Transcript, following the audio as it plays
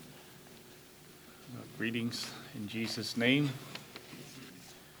Greetings in Jesus' name.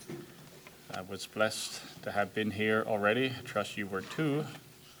 I was blessed to have been here already. I trust you were too.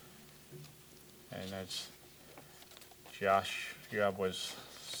 And as Joshua was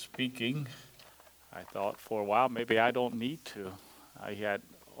speaking, I thought for a while maybe I don't need to. I had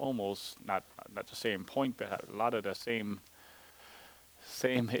almost not the same point, but a lot of the same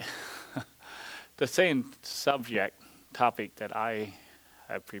the same subject topic that I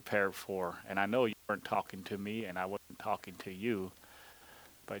had prepared for. And I know you weren't talking to me, and I wasn't talking to you,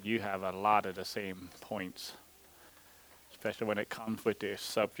 but you have a lot of the same points, especially when it comes with the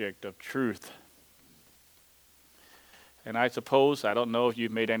subject of truth. And I suppose, I don't know if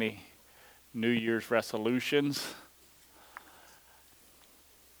you've made any New Year's resolutions.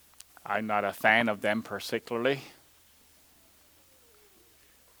 I'm not a fan of them particularly.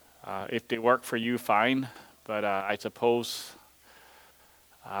 If they work for you, fine. But I suppose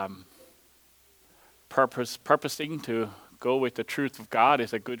purposing to go with the truth of God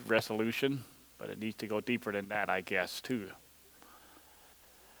is a good resolution, but it needs to go deeper than that, I guess, too.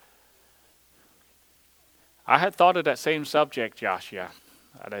 I had thought of that same subject, Joshua.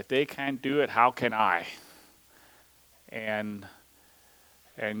 That if they can't do it, how can I? And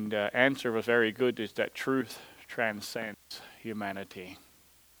the answer was very good, is that truth transcends humanity.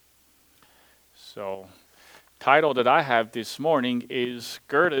 So, title that I have this morning is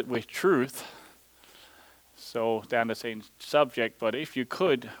Girded with Truth. So, down the same subject, but if you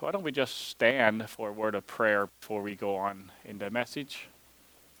could, why don't we just stand for a word of prayer before we go on in the message?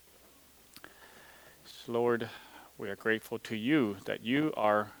 Lord, we are grateful to you that you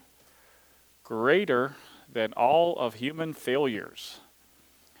are greater than all of human failures,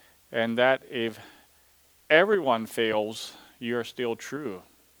 and that if everyone fails, you are still true.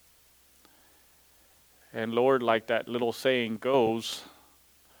 And Lord, like that little saying goes,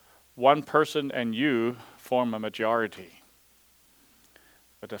 one person and you form a majority.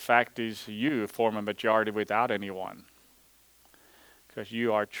 But the fact is, you form a majority without anyone, because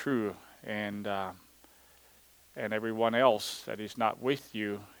you are true, and everyone else that is not with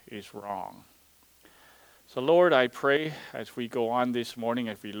you is wrong. So Lord, I pray as we go on this morning,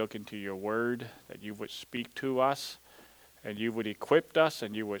 as we look into your word, that you would speak to us, and you would equip us,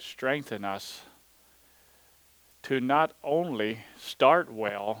 and you would strengthen us to not only start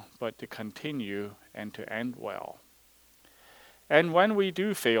well, but to continue and to end well. And when we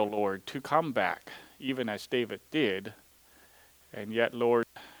do fail, Lord, to come back, even as David did, and yet, Lord,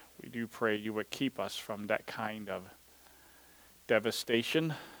 we do pray you would keep us from that kind of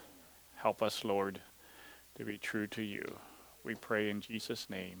devastation. Help us, Lord, to be true to you. We pray in Jesus'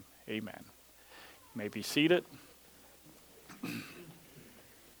 name. Amen. You may be seated.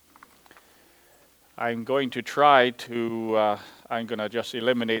 I'm going to try to, I'm going to just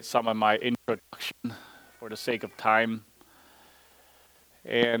eliminate some of my introduction for the sake of time.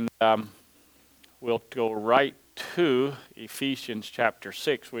 And we'll go right to Ephesians chapter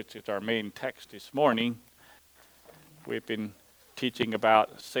 6, which is our main text this morning. We've been teaching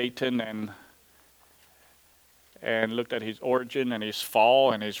about Satan and looked at his origin and his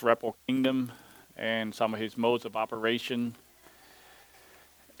fall and his rebel kingdom and some of his modes of operation.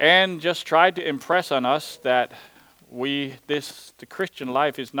 And just tried to impress on us that the Christian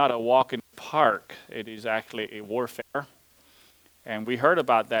life is not a walk in the park. It is actually a warfare. And we heard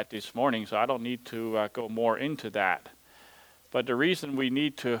about that this morning, so I don't need to go more into that. But the reason we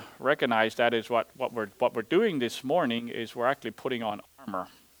need to recognize that is what we're doing this morning is we're actually putting on armor.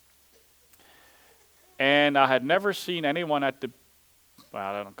 And I had never seen anyone I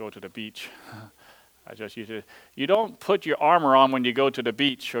don't go to the beach. I just use it. You don't put your armor on when you go to the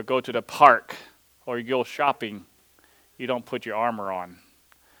beach or go to the park or you go shopping. You don't put your armor on.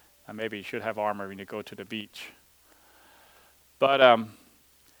 And maybe you should have armor when you go to the beach. But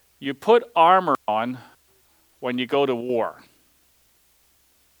you put armor on when you go to war.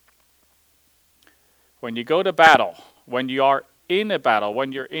 When you go to battle, when you are in a battle,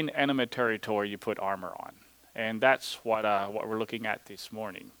 when you're in enemy territory, you put armor on. And that's what we're looking at this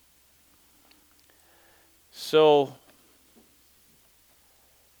morning. So,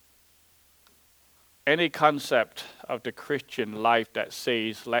 any concept of the Christian life that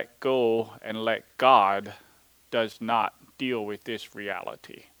says let go and let God does not deal with this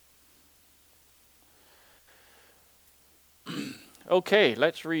reality. Okay,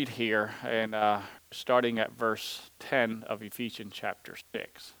 let's read here, and starting at verse 10 of Ephesians chapter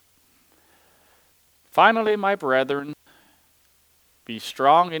 6. Finally, my brethren, be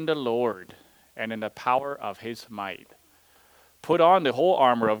strong in the Lord and in the power of his might. Put on the whole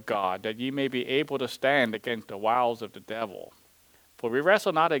armor of God, that ye may be able to stand against the wiles of the devil. For we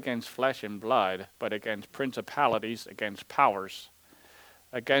wrestle not against flesh and blood, but against principalities, against powers,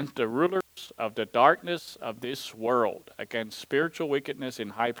 against the rulers of the darkness of this world, against spiritual wickedness in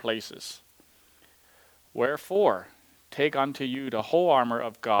high places. Wherefore, take unto you the whole armor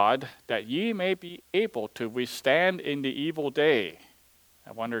of God, that ye may be able to withstand in the evil day.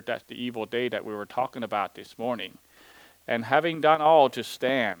 I wonder if that's the evil day that we were talking about this morning. And having done all, to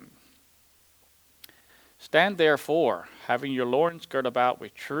stand. Stand therefore, having your loins girt about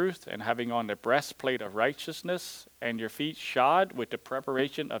with truth, and having on the breastplate of righteousness, and your feet shod with the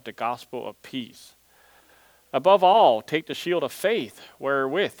preparation of the gospel of peace. Above all, take the shield of faith,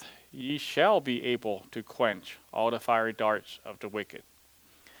 wherewith ye shall be able to quench all the fiery darts of the wicked.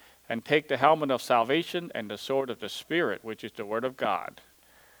 And take the helmet of salvation and the sword of the Spirit, which is the word of God,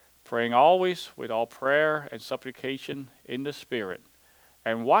 praying always with all prayer and supplication in the Spirit,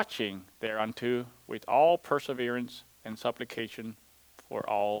 and watching thereunto with all perseverance and supplication for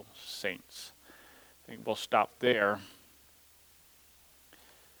all saints. I think we'll stop there.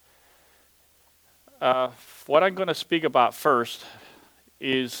 What I'm going to speak about first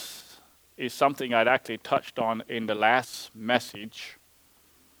is something I'd actually touched on in the last message,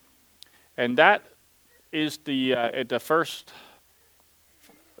 and that is the first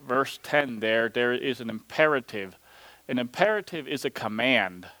verse 10 there. There is an imperative. An imperative is a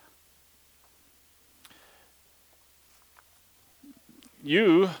command.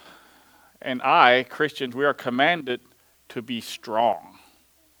 You and I, Christians, we are commanded to be strong.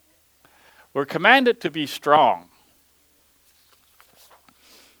 We're commanded to be strong.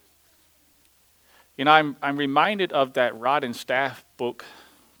 You know, I'm reminded of that Rod and Staff book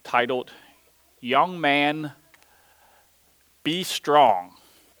titled Young Man, Be Strong.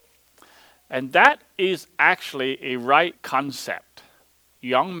 And that is actually a right concept.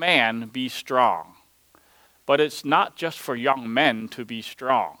 Young man, be strong. But it's not just for young men to be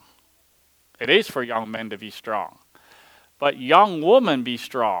strong. It is for young men to be strong. But young women, be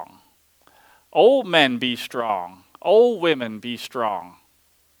strong. Old men, be strong. Old women, be strong.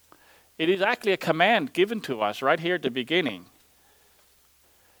 It is actually a command given to us right here at the beginning.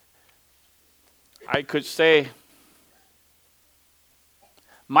 I could say,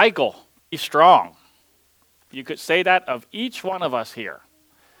 Michael, be strong. You could say that of each one of us here.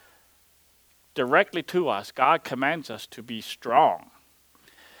 Directly to us, God commands us to be strong.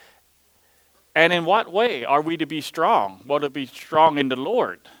 And in what way are we to be strong? Well, to be strong in the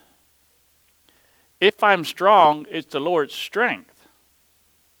Lord. If I'm strong, it's the Lord's strength.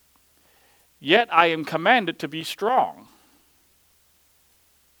 Yet I am commanded to be strong.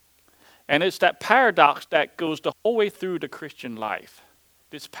 And it's that paradox that goes the whole way through the Christian life.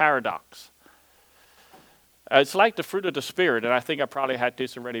 This paradox. It's like the fruit of the Spirit, and I think I probably had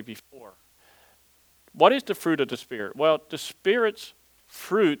this already before. What is the fruit of the Spirit? Well, the Spirit's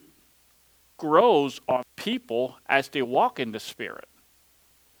fruit grows on people as they walk in the Spirit.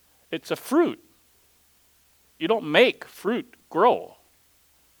 It's a fruit. You don't make fruit grow.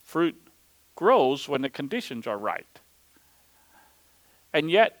 Fruit grows when the conditions are right. And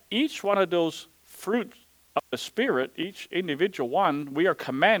yet, each one of those fruits of the Spirit, each individual one, we are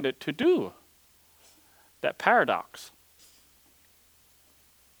commanded to do. That paradox.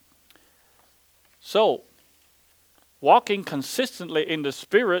 So, walking consistently in the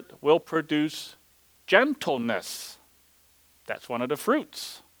Spirit will produce gentleness. That's one of the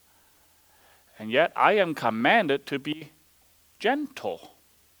fruits. And yet, I am commanded to be gentle.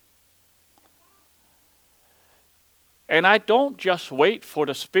 And I don't just wait for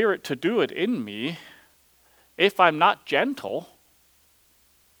the Spirit to do it in me. If I'm not gentle,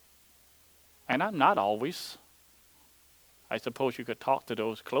 and I'm not always, I suppose you could talk to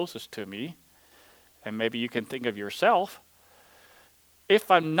those closest to me, and maybe you can think of yourself.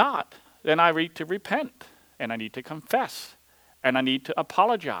 If I'm not, then I need to repent, and I need to confess, and I need to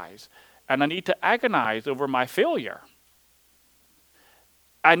apologize, and I need to agonize over my failure.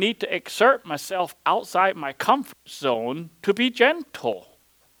 I need to exert myself outside my comfort zone to be gentle.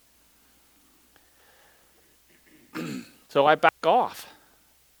 So I back off,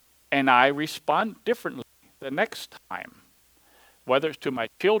 and I respond differently the next time, whether it's to my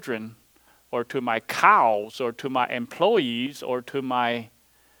children or to my cows or to my employees or to my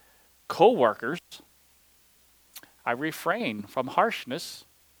co-workers. I refrain from harshness.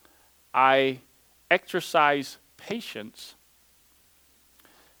 I exercise patience.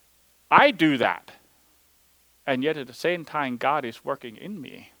 I do that. And yet at the same time, God is working in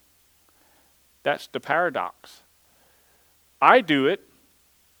me. That's the paradox. I do it.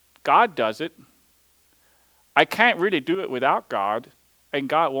 God does it. I can't really do it without God, and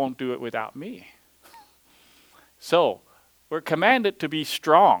God won't do it without me. So, We're commanded to be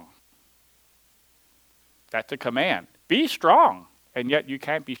strong. That's a command. Be strong. And yet you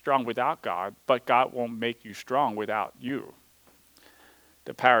can't be strong without God, but God won't make you strong without you.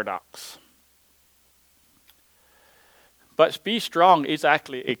 The paradox. But be strong is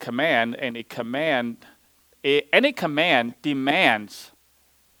actually a command, and any command demands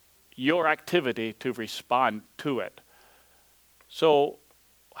your activity to respond to it. So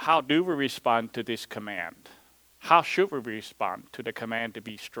how do we respond to this command? How should we respond to the command to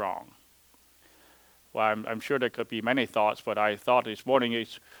be strong? Well, I'm sure there could be many thoughts, but I thought this morning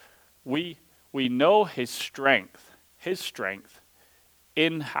is we know His strength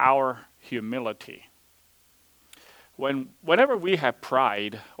in our humility. Whenever we have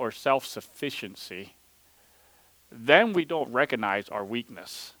pride or self-sufficiency, then we don't recognize our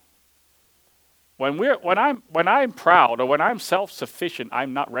weakness. When I'm proud or when I'm self-sufficient,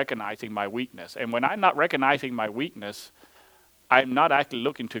 I'm not recognizing my weakness. And when I'm not recognizing my weakness, I'm not actually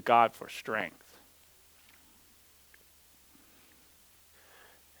looking to God for strength.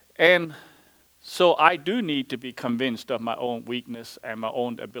 And so I do need to be convinced of my own weakness and my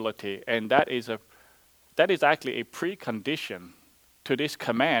own ability. And that is actually a precondition to this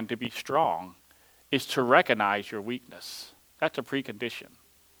command to be strong, is to recognize your weakness. That's a precondition.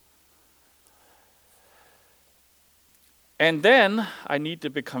 And then I need to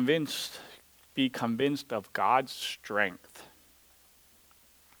be convinced of God's strength.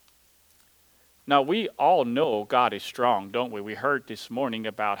 Now, we all know God is strong, don't we? We heard this morning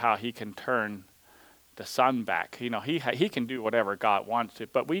about how He can turn the sun back. You know, He can do whatever God wants to,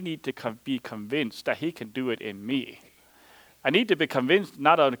 but we need to be convinced that He can do it in me. I need to be convinced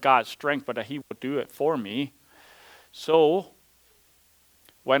not of God's strength, but that He will do it for me. So,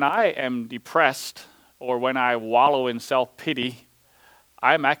 when I am depressed or when I wallow in self-pity,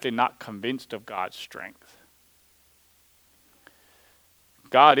 I'm actually not convinced of God's strength.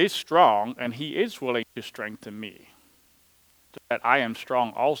 God is strong, and He is willing to strengthen me, so that I am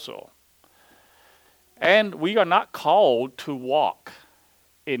strong also. And we are not called to walk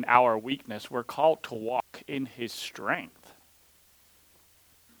in our weakness. We're called to walk in His strength.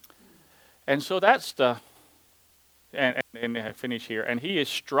 And so that's and I finish here. And He is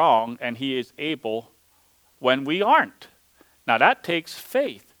strong, and He is able when we aren't. Now that takes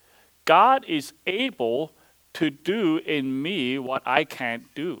faith. God is able to do in me what I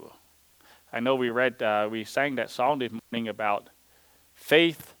can't do. I know we sang that song this morning about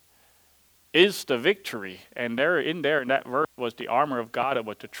faith is the victory, and in that verse was the armor of God. It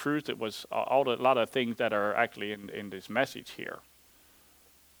was the truth. It was a lot of things that are actually in this message here.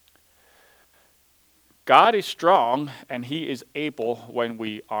 God is strong, and He is able when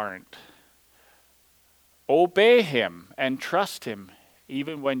we aren't. Obey Him and trust Him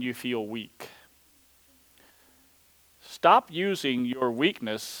even when you feel weak. Stop using your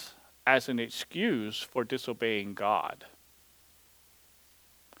weakness as an excuse for disobeying God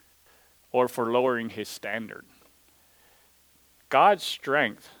or for lowering His standard. God's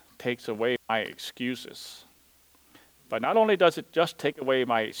strength takes away my excuses. But not only does it just take away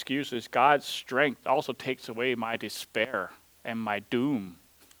my excuses, God's strength also takes away my despair and my doom.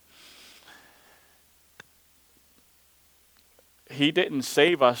 He didn't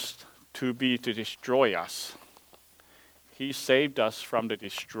save us to destroy us. He saved us from the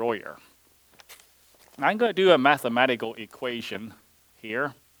destroyer. I'm going to do a mathematical equation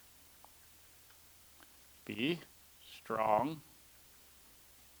here. Be strong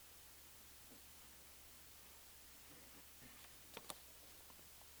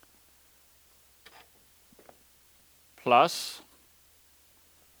plus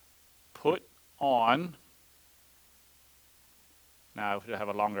put on. Now, I should have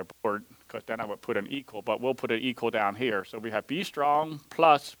a longer board because then I would put an equal, but we'll put an equal down here. So we have be strong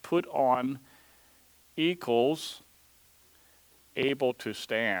plus put on equals able to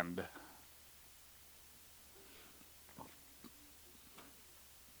stand.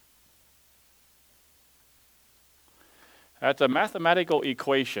 That's a mathematical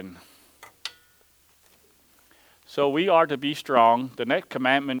equation. So we are to be strong. The next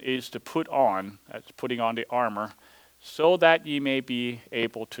commandment is to put on, that's putting on the armor, so that ye may be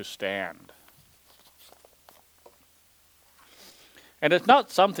able to stand. And it's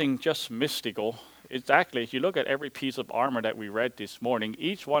not something just mystical. It's actually, if you look at every piece of armor that we read this morning,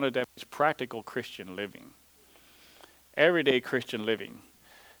 each one of them is practical Christian living. Everyday Christian living.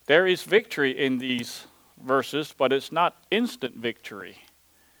 There is victory in these verses, but it's not instant victory.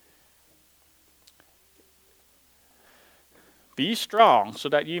 Be strong so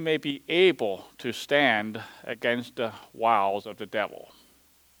that ye may be able to stand against the wiles of the devil.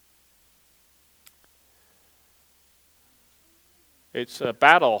 It's a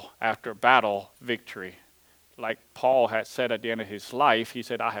battle after battle victory. Like Paul had said at the end of his life, he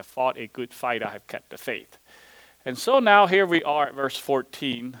said, I have fought a good fight, I have kept the faith. And so now here we are at verse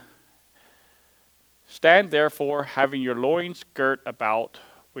 14. Stand therefore, having your loins girt about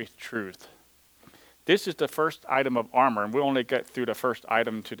with truth. This is the first item of armor, and we'll only get through the first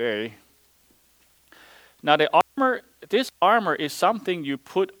item today. Now this armor is something you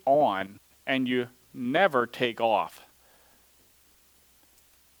put on and you never take off.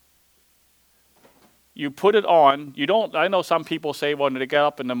 You put it on, I know some people say when they get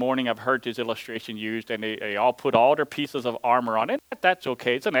up in the morning, I've heard this illustration used, and they all put all their pieces of armor on. And that's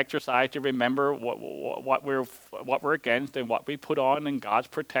okay. It's an exercise to remember what we're against and what we put on and God's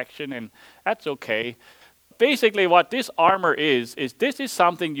protection, and that's okay. Basically what this armor is this is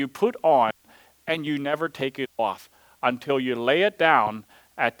something you put on and you never take it off until you lay it down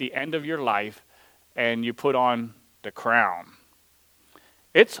at the end of your life and you put on the crown.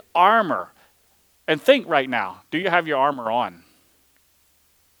 It's armor. And think right now, do you have your armor on?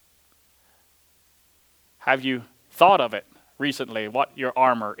 Have you thought of it recently, what your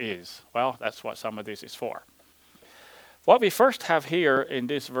armor is? Well, that's what some of this is for. What we first have here in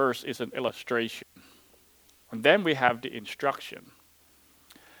this verse is an illustration. And then we have the instruction.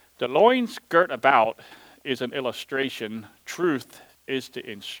 The loins girt about is an illustration. Truth is the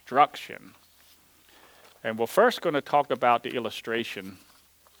instruction. And we're first going to talk about the illustration.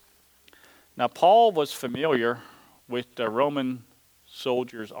 Now, Paul was familiar with the Roman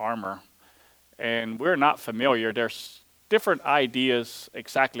soldier's armor, and we're not familiar. There's different ideas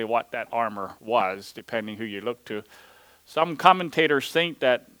exactly what that armor was, depending who you look to. Some commentators think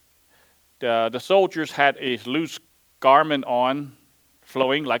that the soldiers had a loose garment on,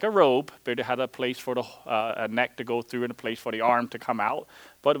 flowing like a robe, but it had a place for the a neck to go through and a place for the arm to come out,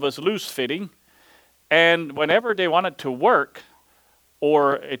 but it was loose-fitting. And whenever they wanted to work,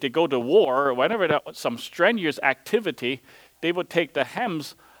 or if they go to war, or whenever there was some strenuous activity, they would take the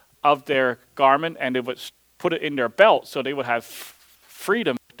hems of their garment and they would put it in their belt so they would have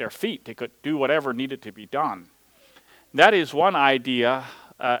freedom with their feet. They could do whatever needed to be done. That is one idea,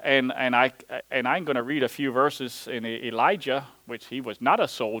 and I'm going to read a few verses in Elijah, which he was not a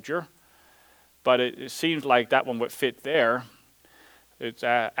soldier, but it seems like that one would fit there. It's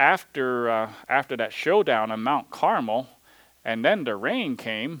after that showdown on Mount Carmel. And then the rain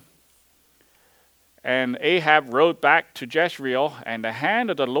came, and Ahab rode back to Jezreel, and the hand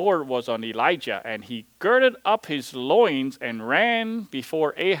of the Lord was on Elijah, and he girded up his loins and ran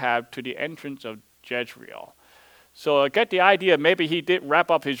before Ahab to the entrance of Jezreel. So I get the idea, maybe he did wrap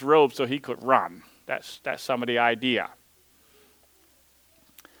up his robe so he could run. That's some of the idea.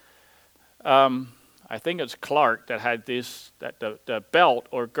 I think it's Clark that had this, that the belt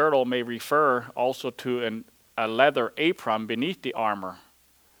or girdle may refer also to a leather apron beneath the armor,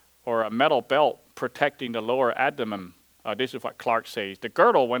 or a metal belt protecting the lower abdomen. This is what Clark says. The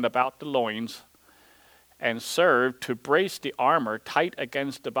girdle went about the loins and served to brace the armor tight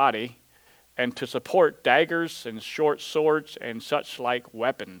against the body and to support daggers and short swords and such like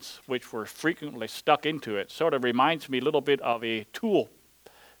weapons, which were frequently stuck into it. Sort of reminds me a little bit of a tool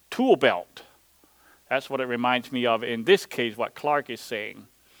belt. That's what it reminds me of in this case, what Clark is saying.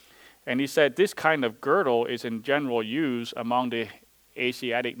 And he said this kind of girdle is in general use among the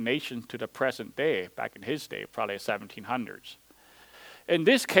Asiatic nations to the present day, back in his day, probably 1700s. In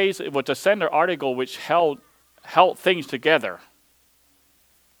this case, it was a center article which held things together.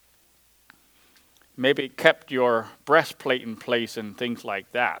 Maybe it kept your breastplate in place and things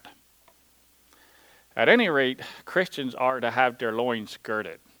like that. At any rate, Christians are to have their loins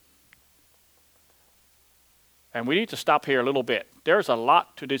girded. And we need to stop here a little bit. There's a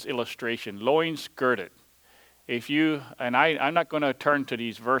lot to this illustration, loins girded. I'm not going to turn to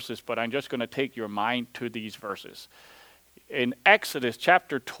these verses, but I'm just going to take your mind to these verses. In Exodus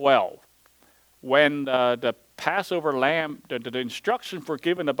chapter 12, when the Passover lamb, the instructions were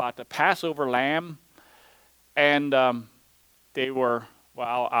given about the Passover lamb, and they were,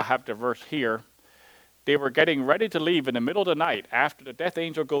 well, I'll have the verse here. They were getting ready to leave in the middle of the night. After the death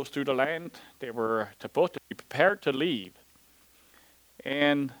angel goes through the land, they were supposed to be prepared to leave.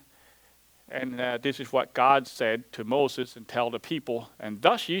 And this is what God said to Moses and tell the people, and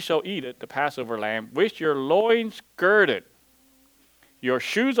thus ye shall eat it, the Passover lamb, with your loins girded, your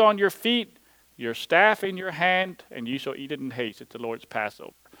shoes on your feet, your staff in your hand, and ye shall eat it in haste. It's the Lord's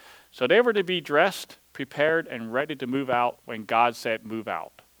Passover. So they were to be dressed, prepared, and ready to move out when God said move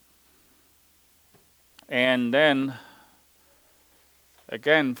out. And then,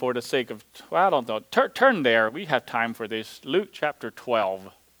 again, for the sake of, well, I don't know, turn there. We have time for this. Luke chapter 12.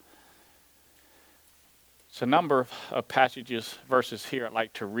 It's a number of passages, verses here I'd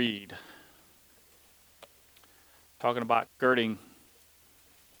like to read. Talking about girding,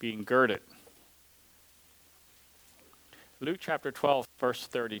 being girded. Luke chapter 12, verse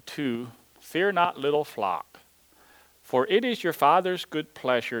 32. Fear not, little flock, for it is your Father's good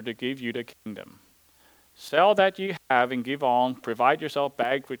pleasure to give you the kingdom. Sell that ye have and give alms. Provide yourself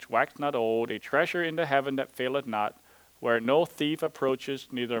bags which wax not old, a treasure in the heaven that faileth not, where no thief approaches,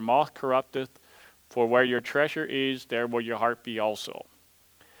 neither moth corrupteth. For where your treasure is, there will your heart be also.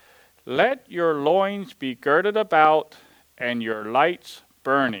 Let your loins be girded about, and your lights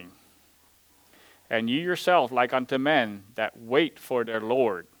burning. And ye yourself like unto men that wait for their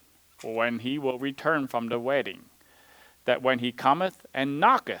Lord, for when he will return from the wedding, that when he cometh and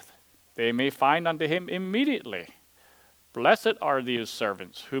knocketh, they may find unto him immediately. Blessed are these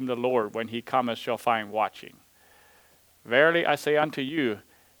servants, whom the Lord, when he cometh, shall find watching. Verily I say unto you,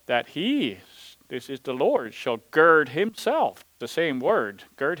 that he, this is the Lord, shall gird himself, the same word,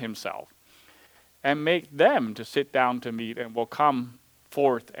 gird himself, and make them to sit down to meat, and will come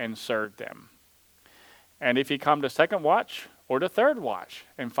forth and serve them. And if he come the second watch, or the third watch,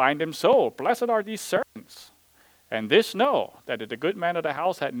 and find him so, blessed are these servants. And this know, that if the good man of the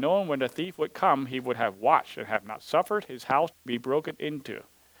house had known when the thief would come, he would have watched, and have not suffered his house to be broken into.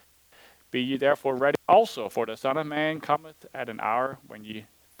 Be ye therefore ready also, for the Son of Man cometh at an hour when ye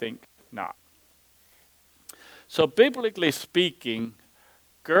think not. So biblically speaking,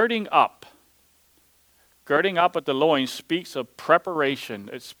 girding up at the loins speaks of preparation.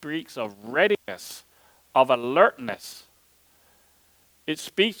 It speaks of readiness, of alertness. It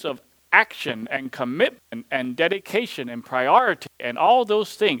speaks of action and commitment and dedication and priority and all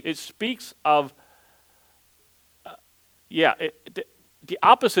those things. It speaks of, the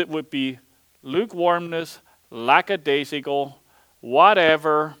opposite would be lukewarmness, lackadaisical,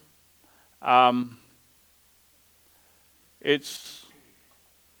 whatever. It's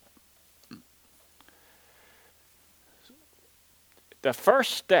the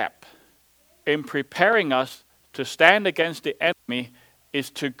first step in preparing us to stand against the enemy is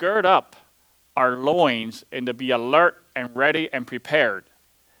to gird up our loins and to be alert and ready and prepared.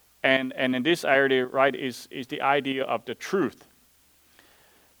 And in this area, right, is the idea of the truth.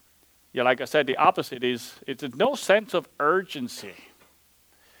 Yeah, like I said, the opposite is, it's no sense of urgency.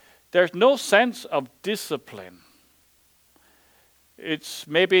 There's no sense of discipline. It's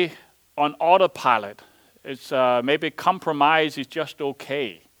maybe on autopilot. It's maybe compromise is just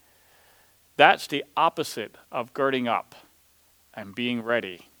okay. That's the opposite of girding up and being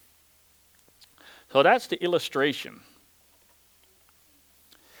ready. So that's the illustration.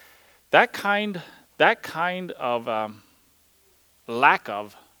 That kind of lack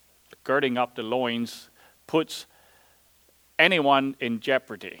of girding up the loins puts anyone in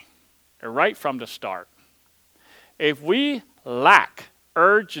jeopardy right from the start. If we lack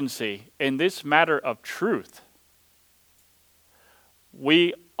urgency in this matter of truth,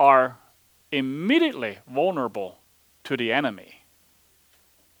 we are immediately vulnerable to the enemy.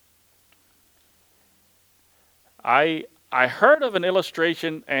 I heard of an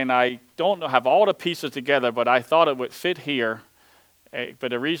illustration, and I don't have all the pieces together, but I thought it would fit here.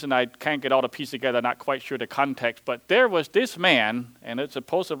 But the reason I can't get all the pieces together, I'm not quite sure the context, but there was this man, and it's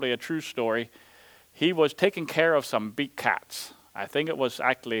supposedly a true story. He was taking care of some big cats. I think it was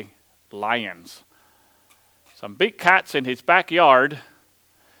actually lions. Some big cats in his backyard.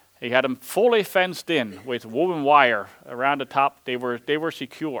 He had them fully fenced in with woven wire around the top. They were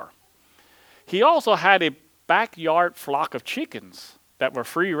secure. He also had a backyard flock of chickens that were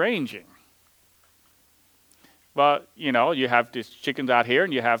free-ranging. But, you know, you have these chickens out here,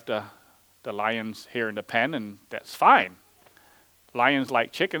 and you have the lions here in the pen, and that's fine. Lions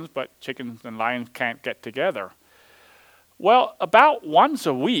like chickens, but chickens and lions can't get together. Well, about once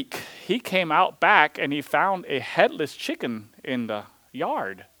a week, he came out back, and he found a headless chicken in the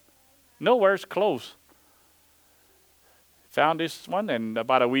yard. Nowhere's close. Found this one, and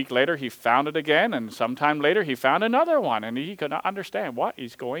about a week later, he found it again, and sometime later, he found another one, and he could not understand what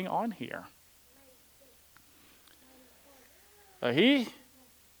is going on here. He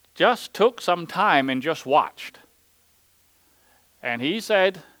just took some time and just watched. And he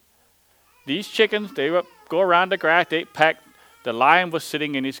said, these chickens, they would go around the grass, they peck. The lion was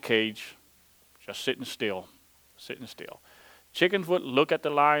sitting in his cage, just sitting still. Chickens would look at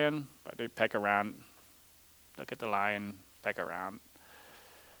the lion, but they'd peck around. Look at the lion, peck around.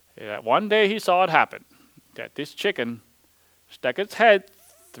 One day he saw it happen, that this chicken stuck its head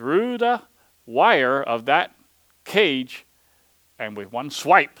through the wire of that cage, and with one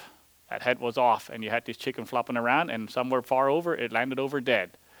swipe, that head was off, and you had this chicken flopping around, and somewhere far over, it landed over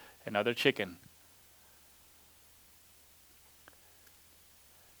dead. Another chicken.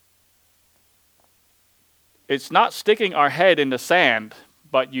 It's not sticking our head in the sand,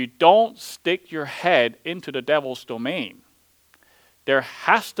 but you don't stick your head into the devil's domain. There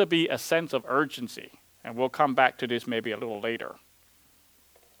has to be a sense of urgency, and we'll come back to this maybe a little later.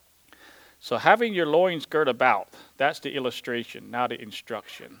 So having your loins girt about, that's the illustration, now the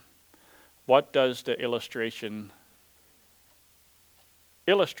instruction. What does the illustration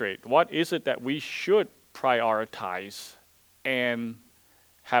illustrate? What is it that we should prioritize and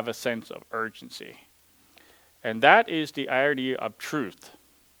have a sense of urgency? And that is the idea of truth.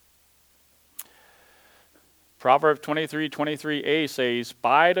 Proverbs 23:23a says,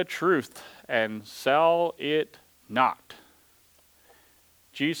 "Buy the truth and sell it not."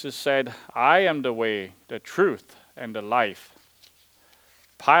 Jesus said, "I am the way, the truth, and the life."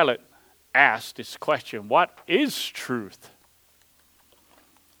 Pilate asked this question, what is truth?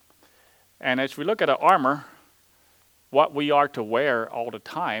 And as we look at our armor, what we are to wear all the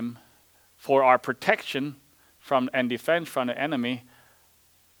time for our protection from and defense from the enemy,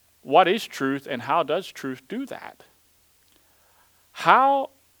 what is truth and how does truth do that? How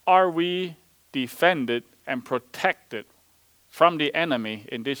are we defended and protected from the enemy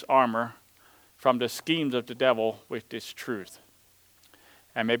in this armor, from the schemes of the devil with this truth?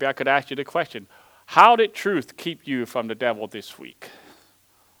 And maybe I could ask you the question, how did truth keep you from the devil this week?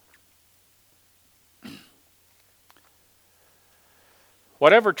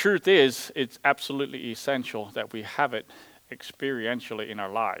 Whatever truth is, it's absolutely essential that we have it experientially in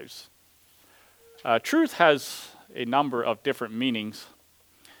our lives. Truth has a number of different meanings.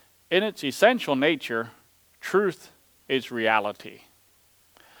 In its essential nature, truth is reality.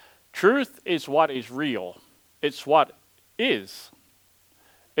 Truth is what is real. It's what is.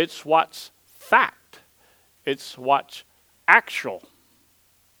 It's what's fact. It's what's actual.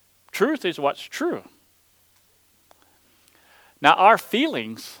 Truth is what's true. Now, our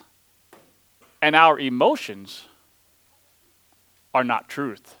feelings and our emotions are not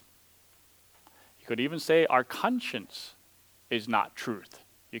truth. You could even say our conscience is not truth.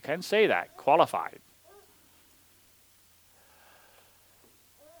 You can say that, qualified.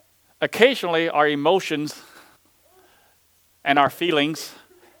 Occasionally, our emotions and our feelings,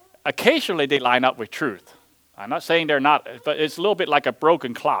 occasionally they line up with truth. I'm not saying they're not, but it's a little bit like a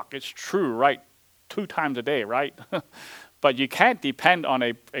broken clock. It's true, right? 2 times a day, right? But you can't depend on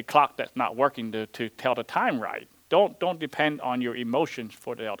a clock that's not working to tell the time right. Don't depend on your emotions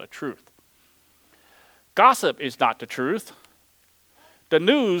for to tell the truth. Gossip is not the truth. The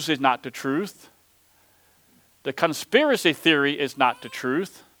news is not the truth. The conspiracy theory is not the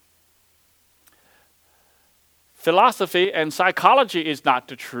truth. Philosophy and psychology is not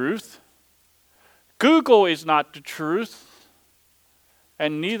the truth. Google is not the truth.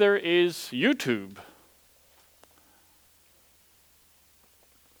 And neither is YouTube.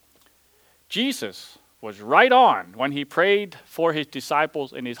 Jesus was right on when he prayed for his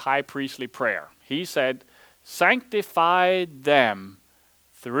disciples in his high priestly prayer. He said, "Sanctify them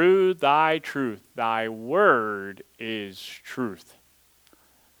through thy truth. Thy word is truth."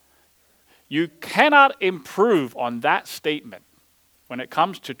 You cannot improve on that statement when it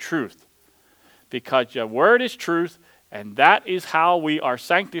comes to truth, because your word is truth, and that is how we are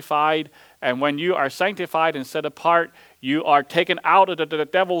sanctified. And when you are sanctified and set apart, you are taken out of the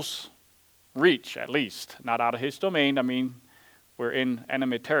devil's reach, at least. Not out of his domain. I mean, we're in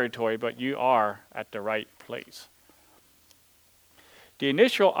enemy territory, but you are at the right place. The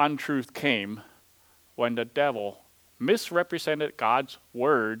initial untruth came when the devil misrepresented God's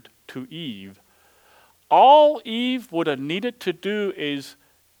word to Eve. All Eve would have needed to do is,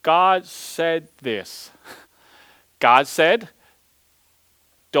 God said this. God said,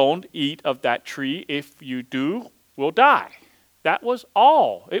 don't eat of that tree. If you do, we'll die. That was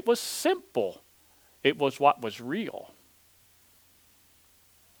all. It was simple. It was what was real.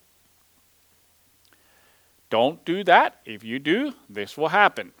 Don't do that. If you do, this will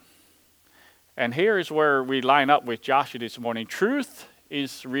happen. And here is where we line up with Joshua this morning. Truth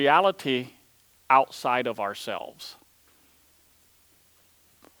is reality outside of ourselves.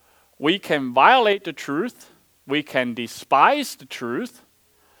 We can violate the truth. We can despise the truth.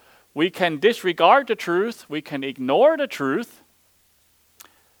 We can disregard the truth. We can ignore the truth.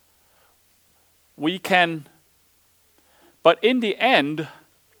 We can, but in the end,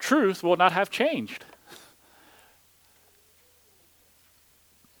 truth will not have changed.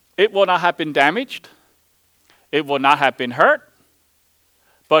 It will not have been damaged. It will not have been hurt.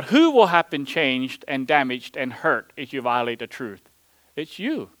 But who will have been changed and damaged and hurt if you violate the truth? It's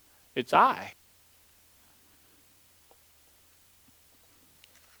you. It's I.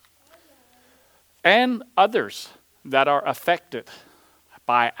 And others that are affected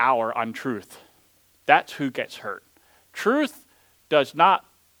by our untruth. That's who gets hurt. Truth does not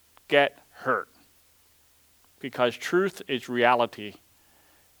get hurt because truth is reality.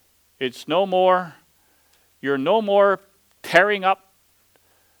 It's no more, you're no more tearing up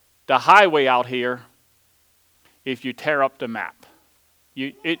the highway out here if you tear up the map.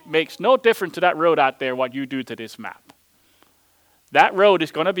 It makes no difference to that road out there what you do to this map. That road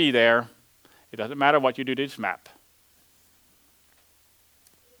is going to be there. It doesn't matter what you do to this map.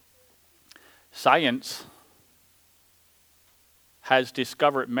 Science has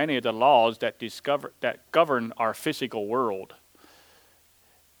discovered many of the laws that govern our physical world.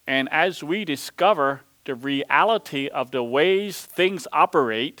 And as we discover the reality of the ways things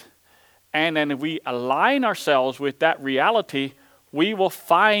operate, and then we align ourselves with that reality, we will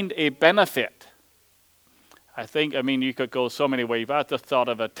find a benefit. You could go so many ways. I just thought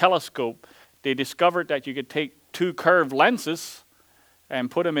of a telescope. They discovered that you could take two curved lenses and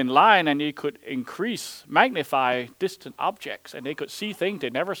put them in line, and you could magnify distant objects, and they could see things they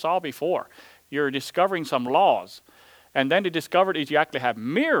never saw before. You're discovering some laws. And then they discovered is you actually have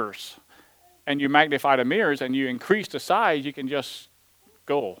mirrors, and you magnify the mirrors, and you increase the size, you can just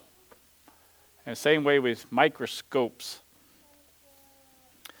go. And same way with microscopes.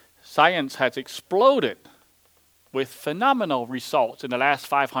 Science has exploded with phenomenal results in the last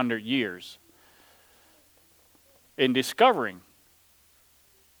 500 years in discovering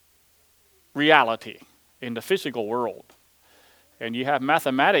reality in the physical world. And you have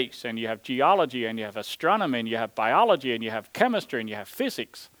mathematics, and you have geology, and you have astronomy, and you have biology, and you have chemistry, and you have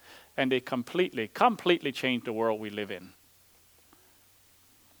physics. And they completely changed the world we live in.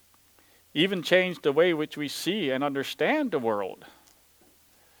 Even changed the way which we see and understand the world.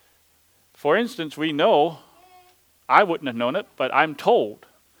 For instance, we know, I wouldn't have known it, but I'm told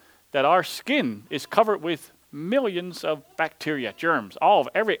that our skin is covered with millions of bacteria, germs, all of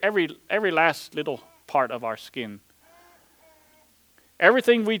every last little part of our skin.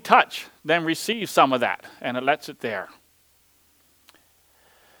 Everything we touch then receives some of that, and it lets it there.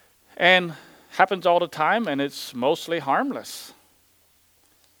 And happens all the time, and it's mostly harmless.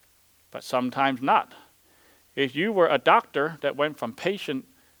 But sometimes not. If you were a doctor that went from patient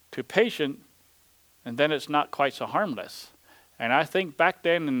to patient, and then it's not quite so harmless. And I think back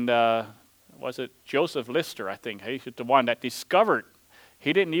then, was it Joseph Lister, I think. He's the one that discovered,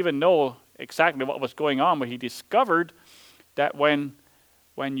 he didn't even know exactly what was going on, but he discovered that when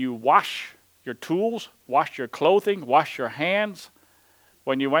you wash your tools, wash your clothing, wash your hands,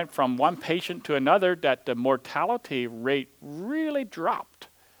 when you went from one patient to another, that the mortality rate really dropped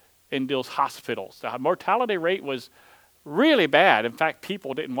in those hospitals. The mortality rate was really bad. In fact,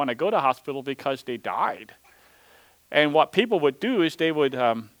 people didn't want to go to hospital because they died. And what people would do is they would,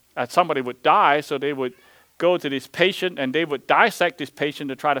 somebody would die, so they would go to this patient and they would dissect this patient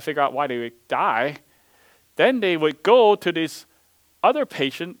to try to figure out why they would die. Then they would go to this other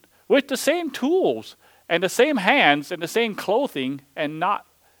patient with the same tools and the same hands and the same clothing and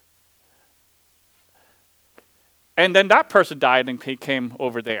then that person died and he came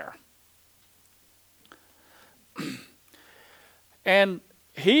over there. And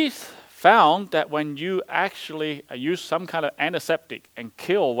he found that when you actually use some kind of antiseptic and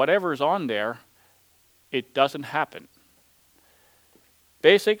kill whatever's on there, it doesn't happen.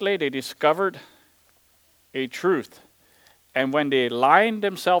 Basically, they discovered a truth. And when they lined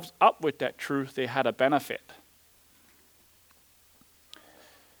themselves up with that truth, they had a benefit.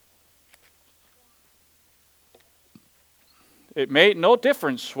 It made no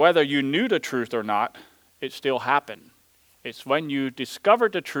difference whether you knew the truth or not, it still happened. It's when you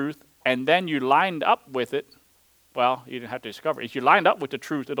discovered the truth and then you lined up with it. Well, you didn't have to discover it. If you lined up with the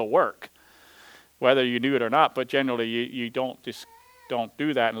truth, it'll work, whether you knew it or not. But generally, you don't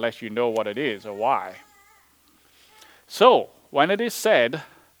do that unless you know what it is or why. So, when it is said,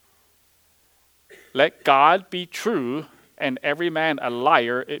 let God be true and every man a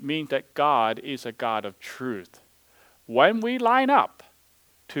liar, it means that God is a God of truth. When we line up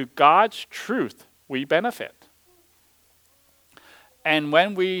to God's truth, we benefit. And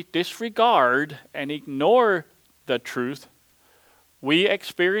when we disregard and ignore the truth, we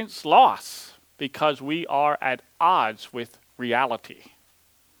experience loss because we are at odds with reality.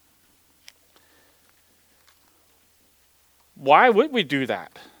 Why would we do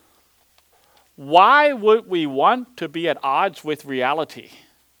that? Why would we want to be at odds with reality?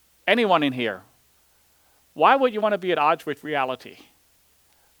 Anyone in here? Why would you want to be at odds with reality?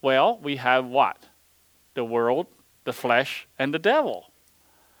 Well, we have what? The world, the flesh, and the devil.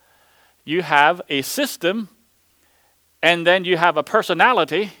 You have a system, and then you have a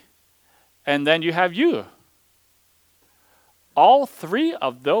personality, and then you have you. All three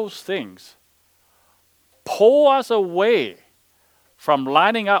of those things pull us away from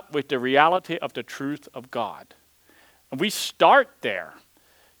lining up with the reality of the truth of God. And we start there.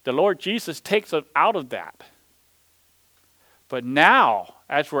 The Lord Jesus takes us out of that. But now,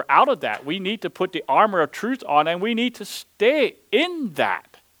 as we're out of that, we need to put the armor of truth on, and we need to stay in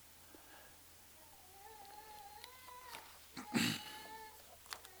that.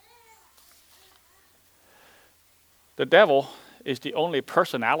 The devil is the only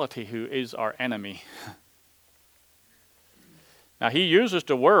personality who is our enemy. Now, he uses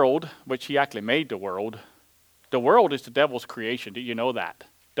the world, which he actually made the world. The world is the devil's creation. Do you know that?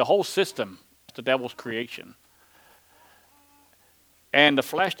 The whole system is the devil's creation. And the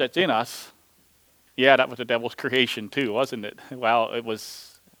flesh that's in us, yeah, that was the devil's creation too, wasn't it? Well, it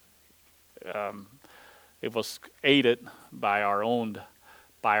was aided by our own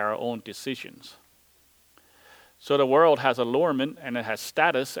decisions. So the world has allurement, and it has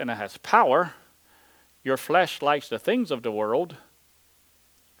status, and it has power. Your flesh likes the things of the world.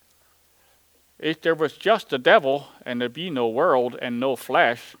 If there was just the devil and there'd be no world and no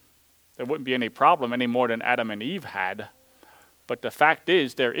flesh, there wouldn't be any problem any more than Adam and Eve had. But the fact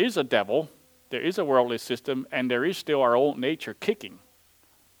is, there is a devil, there is a worldly system, and there is still our old nature kicking.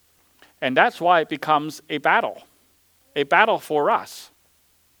 And that's why it becomes a battle for us.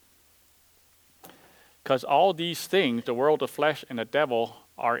 Because all these things, the world, the flesh, and the devil,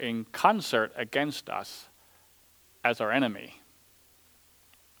 are in concert against us as our enemy.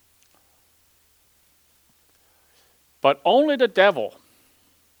 But only the devil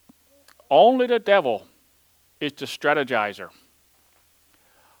is the strategizer.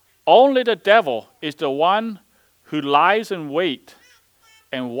 Only the devil is the one who lies in wait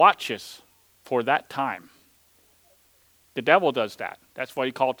and watches for that time. The devil does that. That's why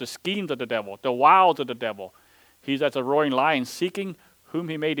he called the schemes of the devil, the wiles of the devil. He's as a roaring lion seeking whom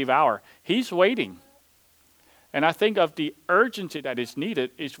he may devour. He's waiting. And I think of the urgency that is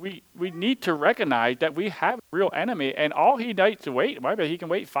needed is we need to recognize that we have a real enemy, and all he needs to wait, maybe he can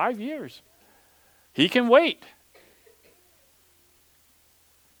wait 5 years. He can wait.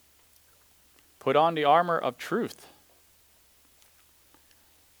 Put on the armor of truth.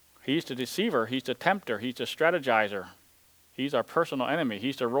 He's the deceiver. He's the tempter. He's the strategizer. He's our personal enemy.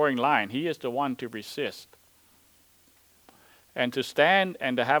 He's the roaring lion. He is the one to resist. And to stand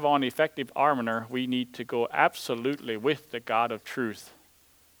and to have on effective armor, we need to go absolutely with the God of truth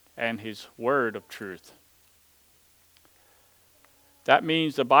and his word of truth. That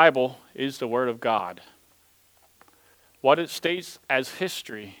means the Bible is the word of God. What it states as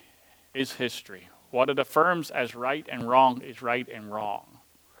history is history. What it affirms as right and wrong is right and wrong.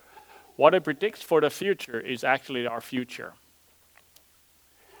 What it predicts for the future is actually our future.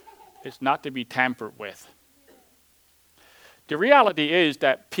 It's not to be tampered with. The reality is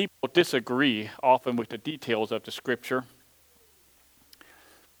that people disagree often with the details of the scripture.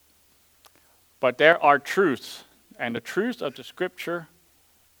 But there are truths, and the truths of the scripture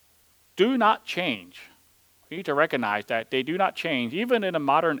do not change. We need to recognize that they do not change. Even in a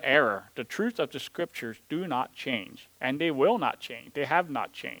modern era, the truths of the scriptures do not change, and they will not change. They have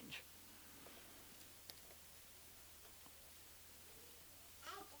not changed.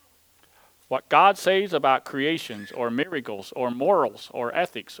 What God says about creations or miracles or morals or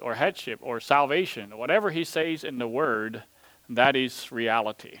ethics or headship or salvation, whatever he says in the word, that is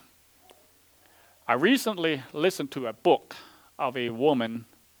reality. I recently listened to a book of a woman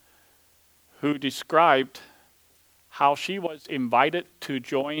who described how she was invited to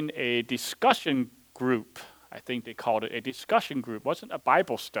join a discussion group. I think they called it a discussion group. It wasn't a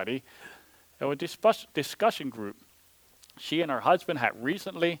Bible study. It was a discussion group. She and her husband had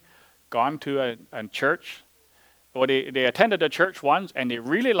recently gone to a church. Well, they attended a church once, and they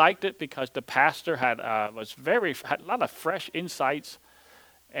really liked it because the pastor had a lot of fresh insights,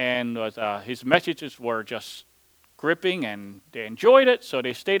 and his messages were just gripping, and they enjoyed it. So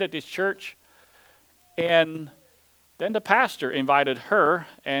they stayed at this church, and then the pastor invited her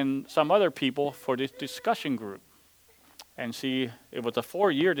and some other people for this discussion group, and it was a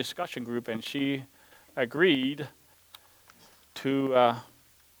 4-year discussion group, and she agreed to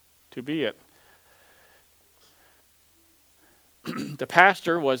be it. The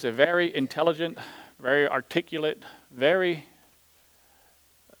pastor was a very intelligent, very articulate,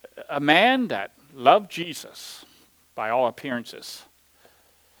 a man that loved Jesus by all appearances.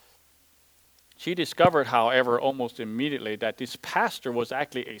 She discovered, however, almost immediately that this pastor was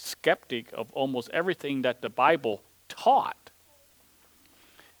actually a skeptic of almost everything that the Bible taught,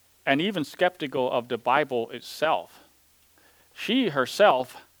 and even skeptical of the Bible itself. She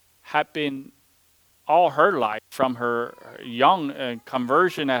herself had been all her life, from her young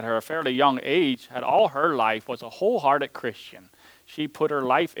conversion at her fairly young age, had all her life was a wholehearted Christian. She put her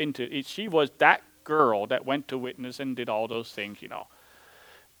life into it. She was that girl that went to witness and did all those things,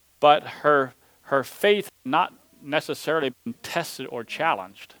 But her faith not necessarily been tested or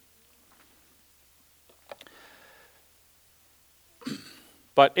challenged.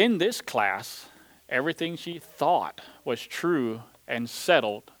 But in this class, everything she thought was true and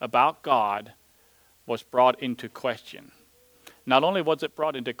settled about God was brought into question. Not only was it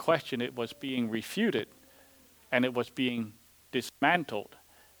brought into question, it was being refuted, and it was being dismantled,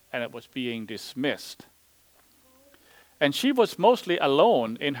 and it was being dismissed. And she was mostly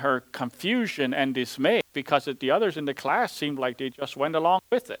alone in her confusion and dismay, because the others in the class seemed like they just went along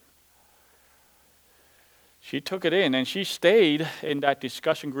with it. She took it in, and she stayed in that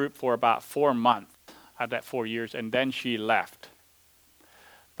discussion group for about 4 months out of that 4 years, and then she left.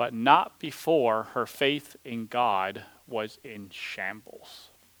 But not before her faith in God was in shambles.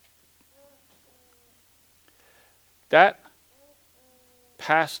 That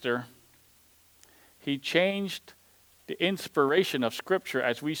pastor, he changed the inspiration of Scripture,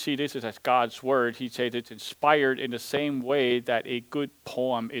 as we see this as God's Word. He said it's inspired in the same way that a good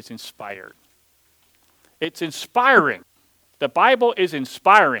poem is inspired. It's inspiring. The Bible is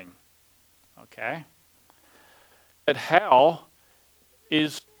inspiring. Okay? But hell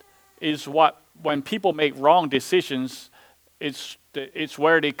is what, when people make wrong decisions, it's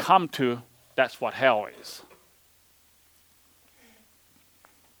where they come to, that's what hell is.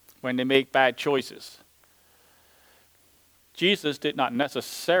 When they make bad choices. Jesus did not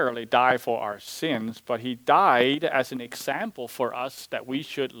necessarily die for our sins, but he died as an example for us that we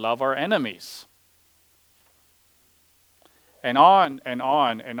should love our enemies. And on and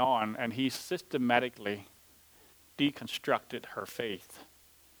on and on, and he systematically deconstructed her faith.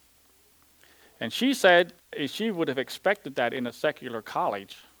 And she said she would have expected that in a secular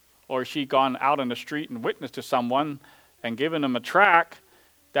college, or she gone out on the street and witnessed to someone and given them a tract,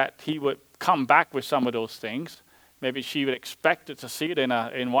 that he would come back with some of those things. Maybe she would expect to see it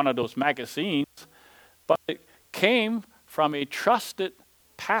in one of those magazines, but it came from a trusted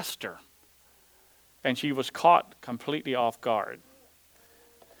pastor. And she was caught completely off guard.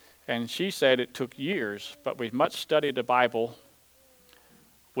 And she said it took years, but with much study of the Bible,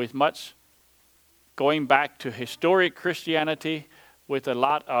 with much going back to historic Christianity, with a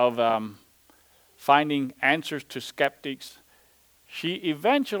lot of finding answers to skeptics, she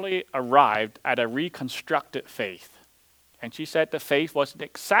eventually arrived at a reconstructed faith. And she said the faith wasn't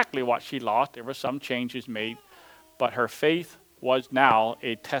exactly what she lost. There were some changes made, but her faith was now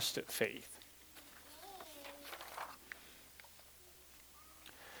a tested faith.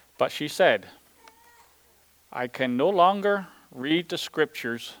 But she said, I can no longer read the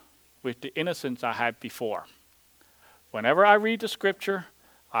Scriptures with the innocence I had before. Whenever I read the Scripture,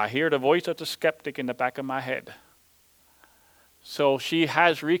 I hear the voice of the skeptic in the back of my head. So she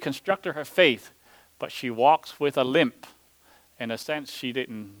has reconstructed her faith, but she walks with a limp. In a sense, she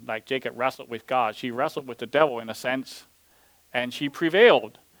didn't, like Jacob, wrestle with God. She wrestled with the devil in a sense, and she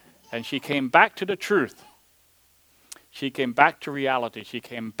prevailed, and she came back to the truth. She came back to reality. She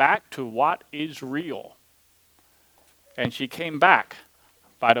came back to what is real. And she came back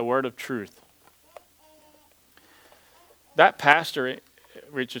by the word of truth. That pastor,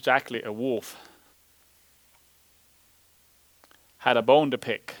 which is actually a wolf, had a bone to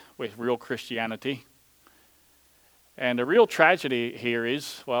pick with real Christianity. And the real tragedy here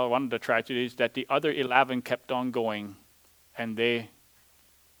is, well, one of the tragedies, that the other 11 kept on going, and they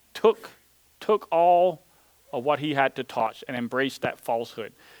took all of what he had to touch and embraced that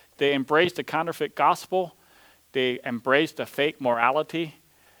falsehood. They embraced the counterfeit gospel. They embraced the fake morality.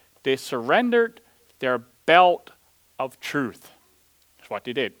 They surrendered their belt of truth. That's what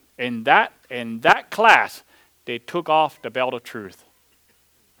they did. In that class, they took off the belt of truth.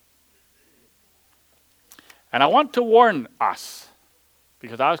 And I want to warn us,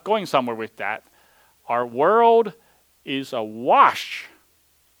 because I was going somewhere with that, our world is awash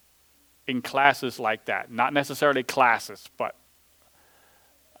in classes like that. Not necessarily classes, but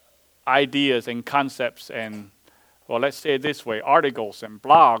ideas and concepts and, well, let's say it this way, articles and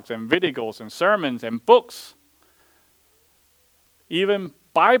blogs and videos and sermons and books. Even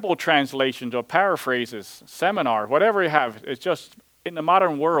Bible translations or paraphrases, seminars, whatever you have. It's just in the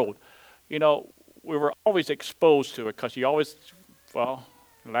modern world, we were always exposed to it, because you always, well,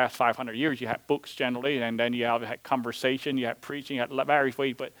 the last 500 years you had books generally, and then you had conversation, you had preaching, you had various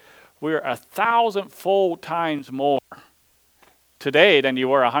ways, but we're 1,000-fold times more today than you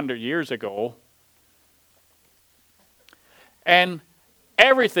were 100 years ago. And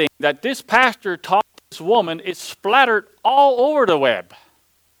everything that this pastor taught this woman is splattered all over the web.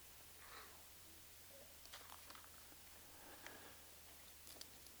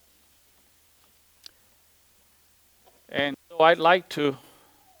 And so I'd like to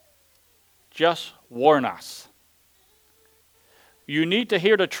just warn us. You need to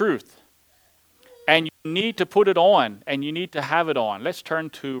hear the truth. And you need to put it on. And you need to have it on. Let's turn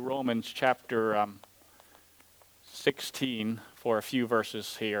to Romans chapter 16 for a few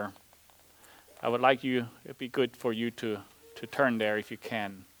verses here. I would like you, it'd be good for you to turn there if you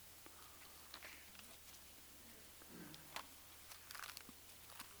can.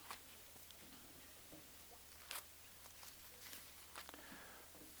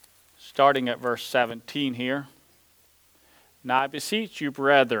 Starting at verse 17 here. Now I beseech you,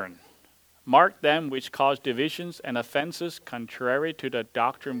 brethren, mark them which cause divisions and offenses contrary to the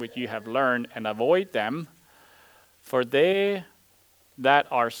doctrine which you have learned, and avoid them. For they that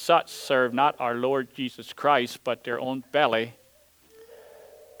are such serve not our Lord Jesus Christ, but their own belly,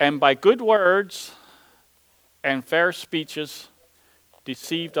 and by good words and fair speeches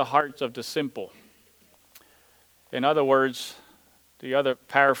deceive the hearts of the simple. In other words, the other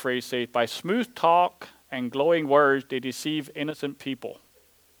paraphrase says, by smooth talk and glowing words they deceive innocent people.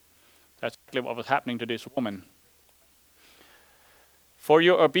 That's exactly what was happening to this woman. For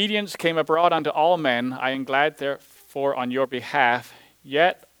your obedience came abroad unto all men. I am glad therefore on your behalf.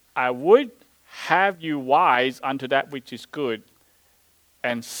 Yet I would have you wise unto that which is good,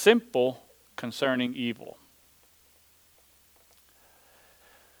 and simple concerning evil.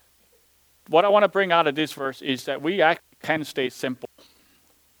 What I want to bring out of this verse is that we actually can stay simple.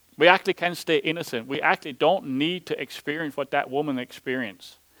 We actually can stay innocent. We actually don't need to experience what that woman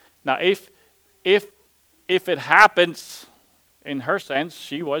experienced. Now, if it happens, in her sense,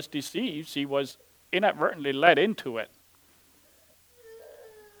 she was deceived. She was inadvertently led into it.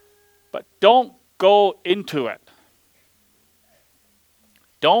 But don't go into it.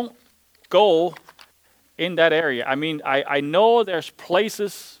 Don't go in that area. I mean, I know there's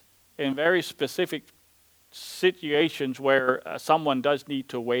places in very specific situations where someone does need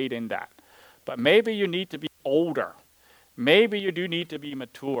to wade in that. But maybe you need to be older. Maybe you do need to be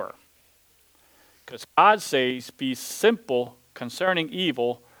mature. Because God says, be simple concerning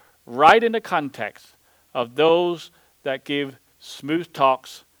evil, right in the context of those that give smooth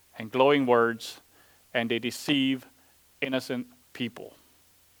talks and glowing words, and they deceive innocent people.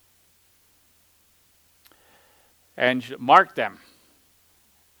 And you should mark them,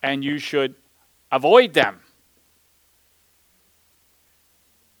 and you should avoid them.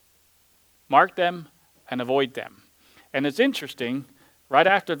 Mark them and avoid them. And it's interesting, right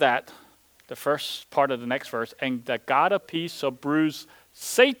after that, the first part of the next verse, and the God of peace shall bruise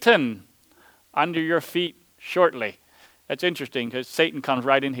Satan under your feet shortly. That's interesting because Satan comes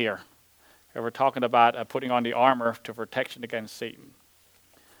right in here. And we're talking about putting on the armor to protection against Satan.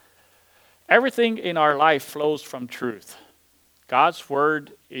 Everything in our life flows from truth. God's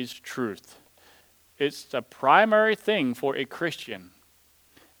word is truth. It's the primary thing for a Christian.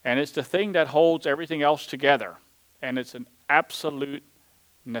 And it's the thing that holds everything else together. And it's an absolute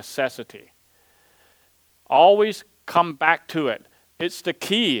necessity. Always come back to it. It's the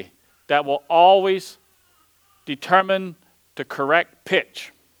key that will always determine the correct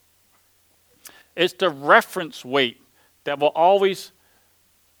pitch. It's the reference weight that will always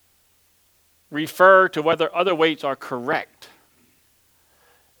refer to whether other weights are correct.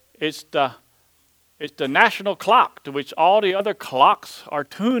 It's the national clock to which all the other clocks are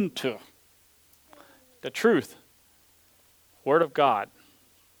tuned to. The truth. Word of God.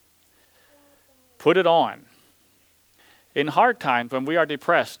 Put it on. In hard times when we are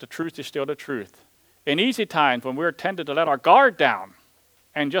depressed, the truth is still the truth. In easy times when we're tempted to let our guard down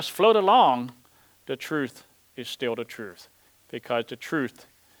and just float along, the truth is still the truth. Because the truth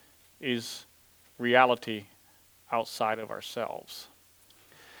is reality outside of ourselves.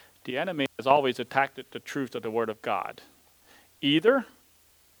 The enemy has always attacked the truth of the Word of God, either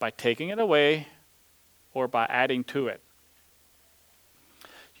by taking it away or by adding to it.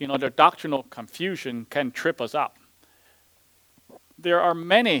 You know, the doctrinal confusion can trip us up. There are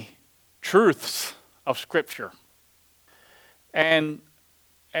many truths of Scripture, and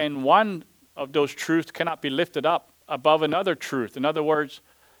one of those truths cannot be lifted up above another truth. In other words,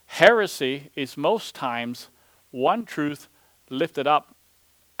 heresy is most times one truth lifted up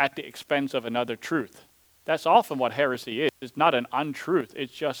at the expense of another truth. That's often what heresy is. It's not an untruth.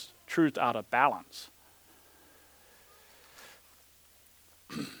 It's just truth out of balance.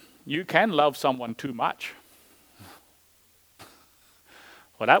 You can love someone too much.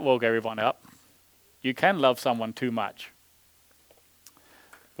 Well, that woke everyone up. You can love someone too much.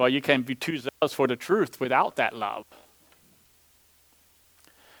 Well, you can be too zealous for the truth without that love.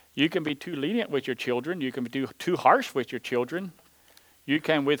 You can be too lenient with your children. You can be too harsh with your children. You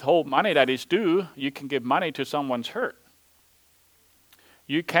can withhold money that is due. You can give money to someone's hurt.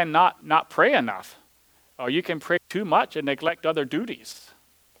 You cannot not pray enough. Or you can pray too much and neglect other duties.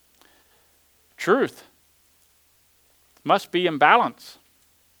 Truth must be in balance.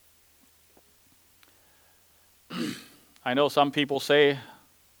 I know some people say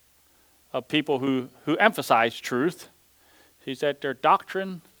of people who emphasize truth, he said their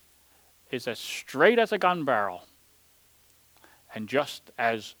doctrine is as straight as a gun barrel and just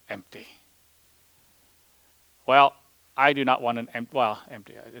as empty. Well, I do not want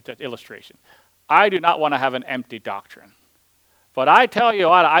empty, it's an illustration. I do not want to have an empty doctrine. But I tell you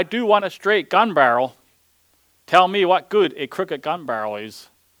what, I do want a straight gun barrel. Tell me what good a crooked gun barrel is.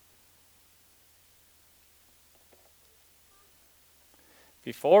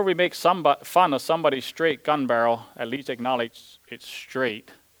 Before we make fun of somebody's straight gun barrel, at least acknowledge it's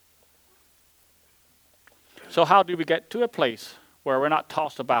straight. So how do we get to a place where we're not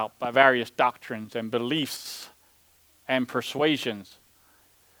tossed about by various doctrines and beliefs and persuasions?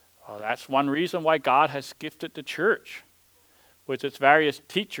 Well, that's one reason why God has gifted the church with its various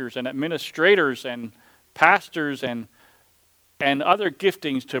teachers and administrators and pastors and other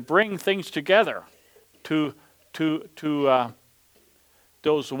giftings to bring things together, to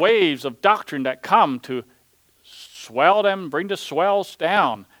those waves of doctrine that come to swell them, bring the swells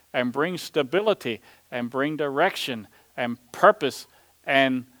down, and bring stability, and bring direction, and purpose,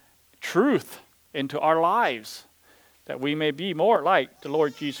 and truth into our lives, that we may be more like the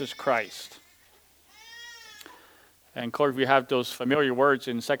Lord Jesus Christ. And of course, we have those familiar words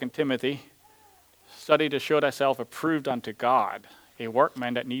in 2 Timothy, study to show thyself approved unto God, a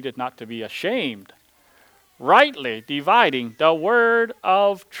workman that needeth not to be ashamed, rightly dividing the word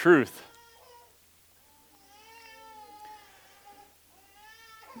of truth.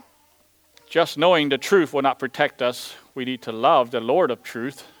 Just knowing the truth will not protect us. We need to love the Lord of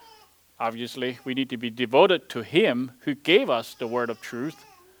truth. Obviously, we need to be devoted to Him who gave us the word of truth.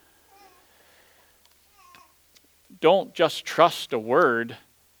 Don't just trust the word,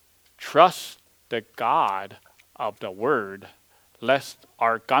 trust the God of the word, lest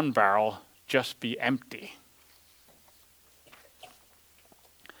our gun barrel just be empty.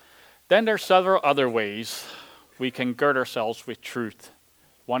 Then there's several other ways we can gird ourselves with truth.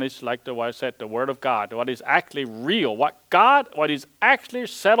 One is like what I said, the Word of God, what is actually real. What is actually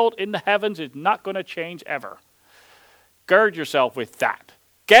settled in the heavens is not going to change ever. Gird yourself with that.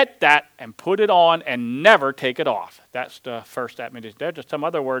 Get that and put it on and never take it off. That's the first admonition. There are just some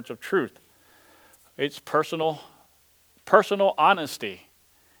other words of truth. It's personal honesty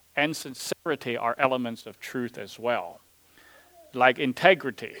and sincerity are elements of truth as well. Like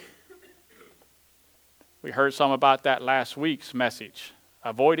integrity. We heard some about that last week's message.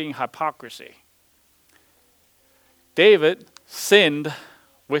 Avoiding hypocrisy. David sinned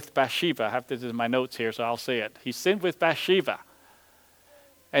with Bathsheba. I have this in my notes here, so I'll say it. He sinned with Bathsheba.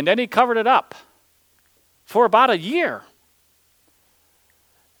 And then he covered it up for about a year.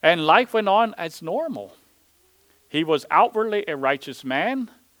 And life went on as normal. He was outwardly a righteous man.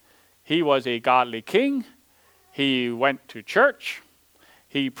 He was a godly king. He went to church.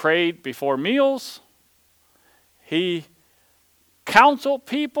 He prayed before meals. He counseled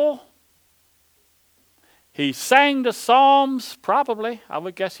people. He sang the Psalms, probably. I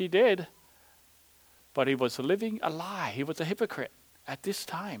would guess he did. But he was living a lie. He was a hypocrite at this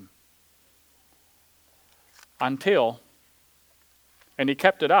time. And he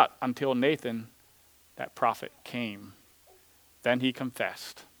kept it up until Nathan, that prophet, came. Then he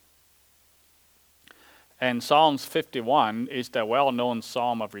confessed. And Psalms 51 is the well-known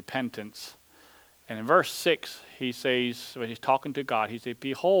psalm of repentance. And in verse 6, he says, when he's talking to God, he says,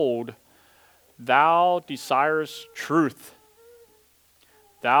 behold, thou desirest truth.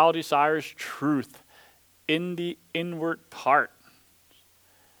 Thou desirest truth in the inward part.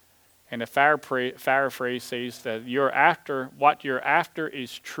 And the paraphrase says that what you're after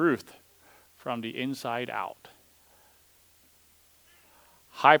is truth from the inside out.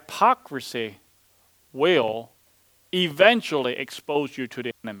 Hypocrisy will eventually expose you to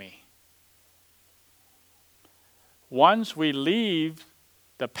the enemy. Once we leave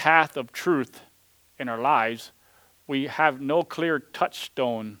the path of truth in our lives, we have no clear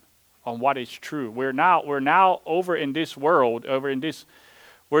touchstone on what is true. We're now over in this world,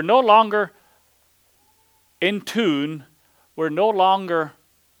 we're no longer in tune, we're no longer,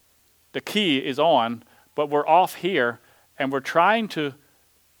 the key is on, but we're off here, and we're trying to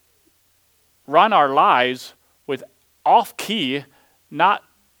run our lives with off key, not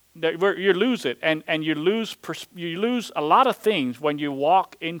You lose it, and you lose a lot of things when you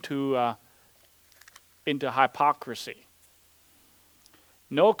walk into hypocrisy.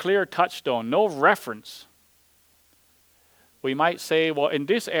 No clear touchstone, no reference. We might say, well, in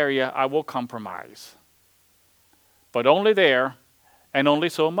this area I will compromise, but only there and only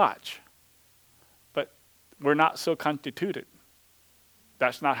so much. But we're not so constituted.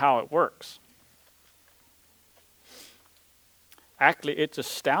 That's not how it works. Actually, it's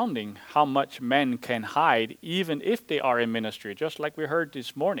astounding how much men can hide even if they are in ministry, just like we heard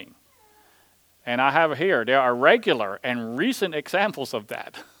this morning. And I have here, there are regular and recent examples of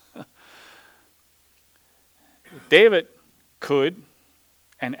that. David could,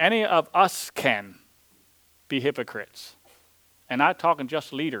 and any of us can, be hypocrites. And not talking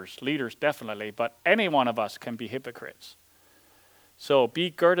just leaders definitely, but any one of us can be hypocrites. So be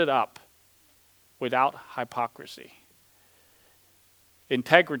girded up without hypocrisy.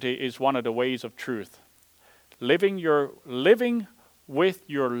 Integrity is one of the ways of truth. Living with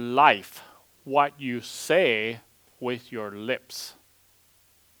your life what you say with your lips.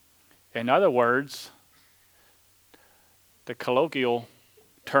 In other words, the colloquial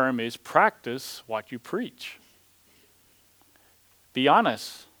term is practice what you preach. Be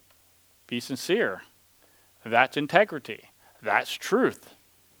honest. Be sincere. That's integrity. That's truth.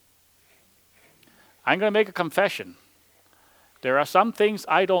 I'm going to make a confession. There are some things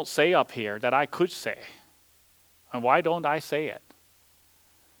I don't say up here that I could say. And why don't I say it?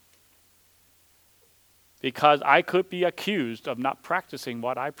 Because I could be accused of not practicing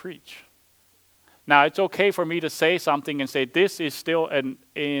what I preach. Now, it's okay for me to say something and say this is still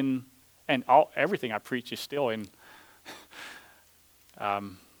everything I preach is still in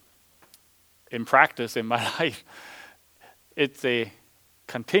practice in my life. It's a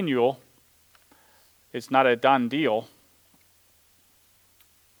continual. It's not a done deal.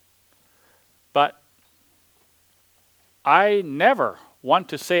 But I never want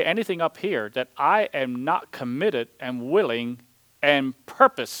to say anything up here that I am not committed and willing and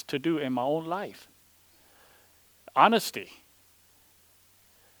purpose to do in my own life. Honesty.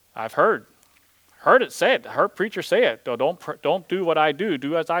 I've heard it said, heard preachers say it. Don't do what I do.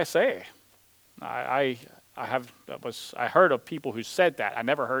 Do as I say. I heard of people who said that. I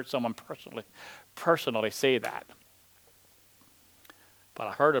never heard someone personally say that. But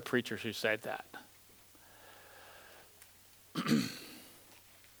I heard of preachers who said that.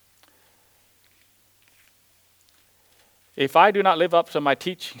 If I do not live up to my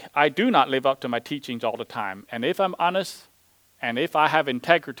teaching, I do not live up to my teachings all the time. And if I'm honest, and if I have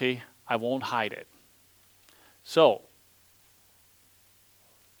integrity, I won't hide it. So,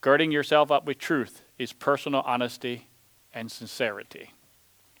 girding yourself up with truth is personal honesty and sincerity.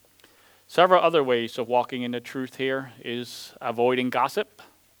 Several other ways of walking in the truth here is avoiding gossip.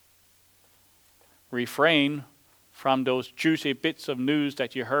 Refrain from those juicy bits of news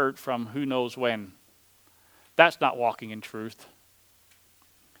that you heard from who knows when. That's not walking in truth.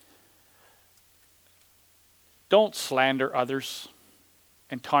 Don't slander others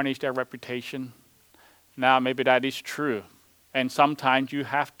and tarnish their reputation. Now, maybe that is true. And sometimes you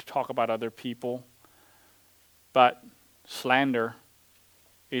have to talk about other people. But slander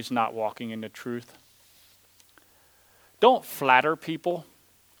is not walking in the truth. Don't flatter people.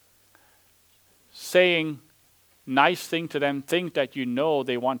 Saying nice things to them, things that you know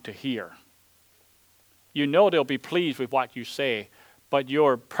they want to hear. You know they'll be pleased with what you say, but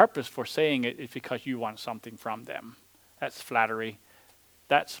your purpose for saying it is because you want something from them. That's flattery.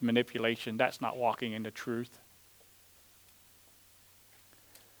 That's manipulation. That's not walking in the truth.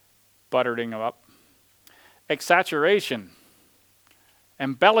 Buttering them up. Exaggeration.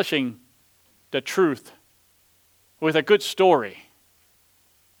 Embellishing the truth with a good story.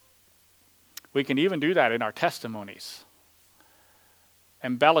 We can even do that in our testimonies.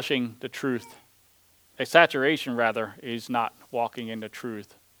 Embellishing the truth. Exaggeration, rather, is not walking in the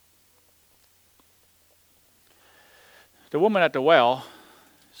truth. The woman at the well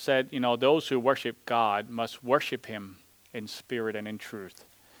said, those who worship God must worship him in spirit and in truth.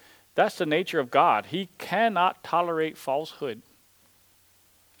 That's the nature of God. He cannot tolerate falsehood.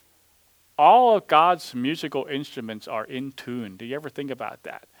 All of God's musical instruments are in tune. Do you ever think about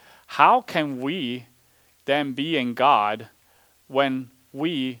that? How can we then be in God when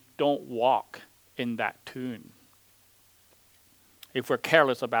we don't walk in that tune? If we're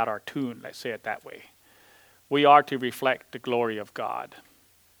careless about our tune, let's say it that way. We are to reflect the glory of God.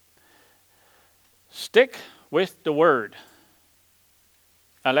 Stick with the word.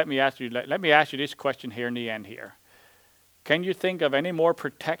 Now let me ask you this question here in the end here. Can you think of any more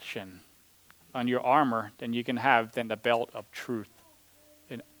protection on your armor than you can have than the belt of truth?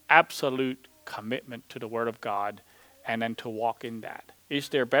 absolute commitment to the Word of God and then to walk in that. Is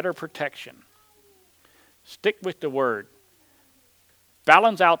there better protection? Stick with the Word.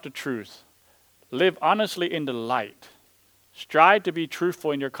 Balance out the truth. Live honestly in the light. Strive to be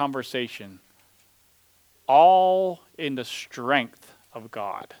truthful in your conversation. All in the strength of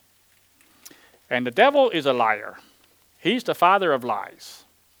God. And the devil is a liar. He's the father of lies.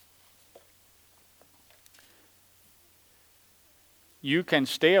 You can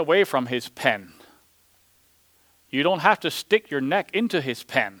stay away from his pen. You don't have to stick your neck into his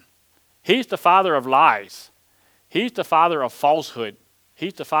pen. He's the father of lies. He's the father of falsehood.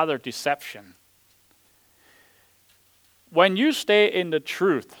 He's the father of deception. When you stay in the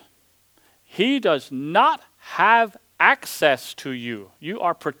truth, he does not have access to you. You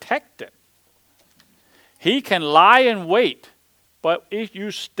are protected. He can lie in wait, but if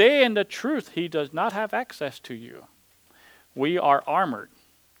you stay in the truth, he does not have access to you. We are armored.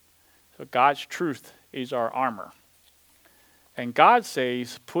 So God's truth is our armor. And God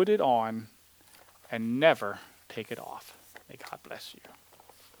says, put it on and never take it off. May God bless you.